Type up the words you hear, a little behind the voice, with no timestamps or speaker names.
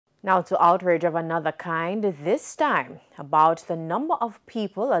Now to outrage of another kind, this time about the number of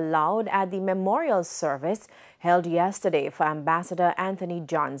people allowed at the memorial service held yesterday for Ambassador Anthony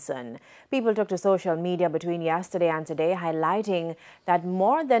Johnson. People took to social media between yesterday and today, highlighting that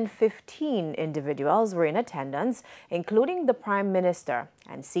more than 15 individuals were in attendance, including the Prime Minister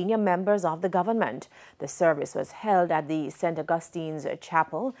and senior members of the government. The service was held at the St. Augustine's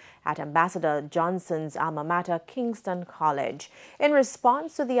Chapel at Ambassador Johnson's alma mater, Kingston College. In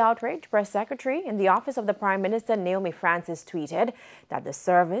response to the outrage, Press Secretary in the Office of the Prime Minister, Naomi Francis, tweeted that the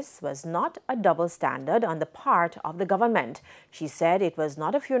service was not a double standard on the part of the government. She said it was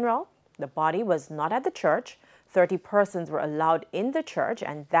not a funeral, the body was not at the church, 30 persons were allowed in the church,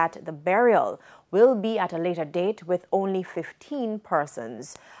 and that the burial will be at a later date with only 15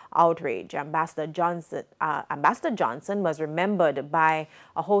 persons. Outrage. Ambassador Johnson was remembered by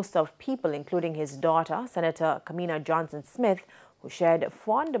a host of people, including his daughter, Senator Kamina Johnson-Smith, who shared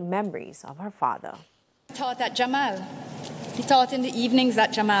fond memories of her father. He taught at Jamal. He taught in the evenings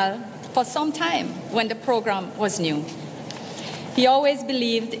at Jamal for some time when the program was new. He always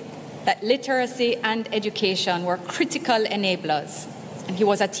believed that literacy and education were critical enablers, and he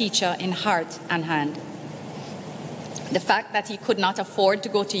was a teacher in heart and hand. The fact that he could not afford to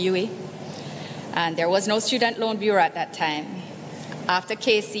go to UWI, and there was no student loan bureau at that time. After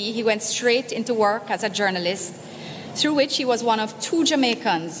KC, he went straight into work as a journalist, through which he was one of 2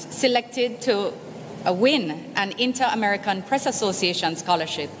 Jamaicans selected to win an Inter-American Press Association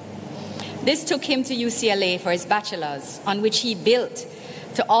scholarship. This took him to UCLA for his bachelor's, on which he built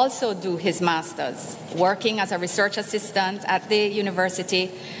to also do his master's, working as a research assistant at the university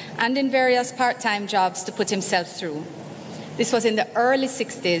and in various part-time jobs to put himself through. This was in the early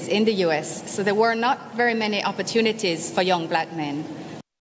 60s in the US, so there were not very many opportunities for young black men.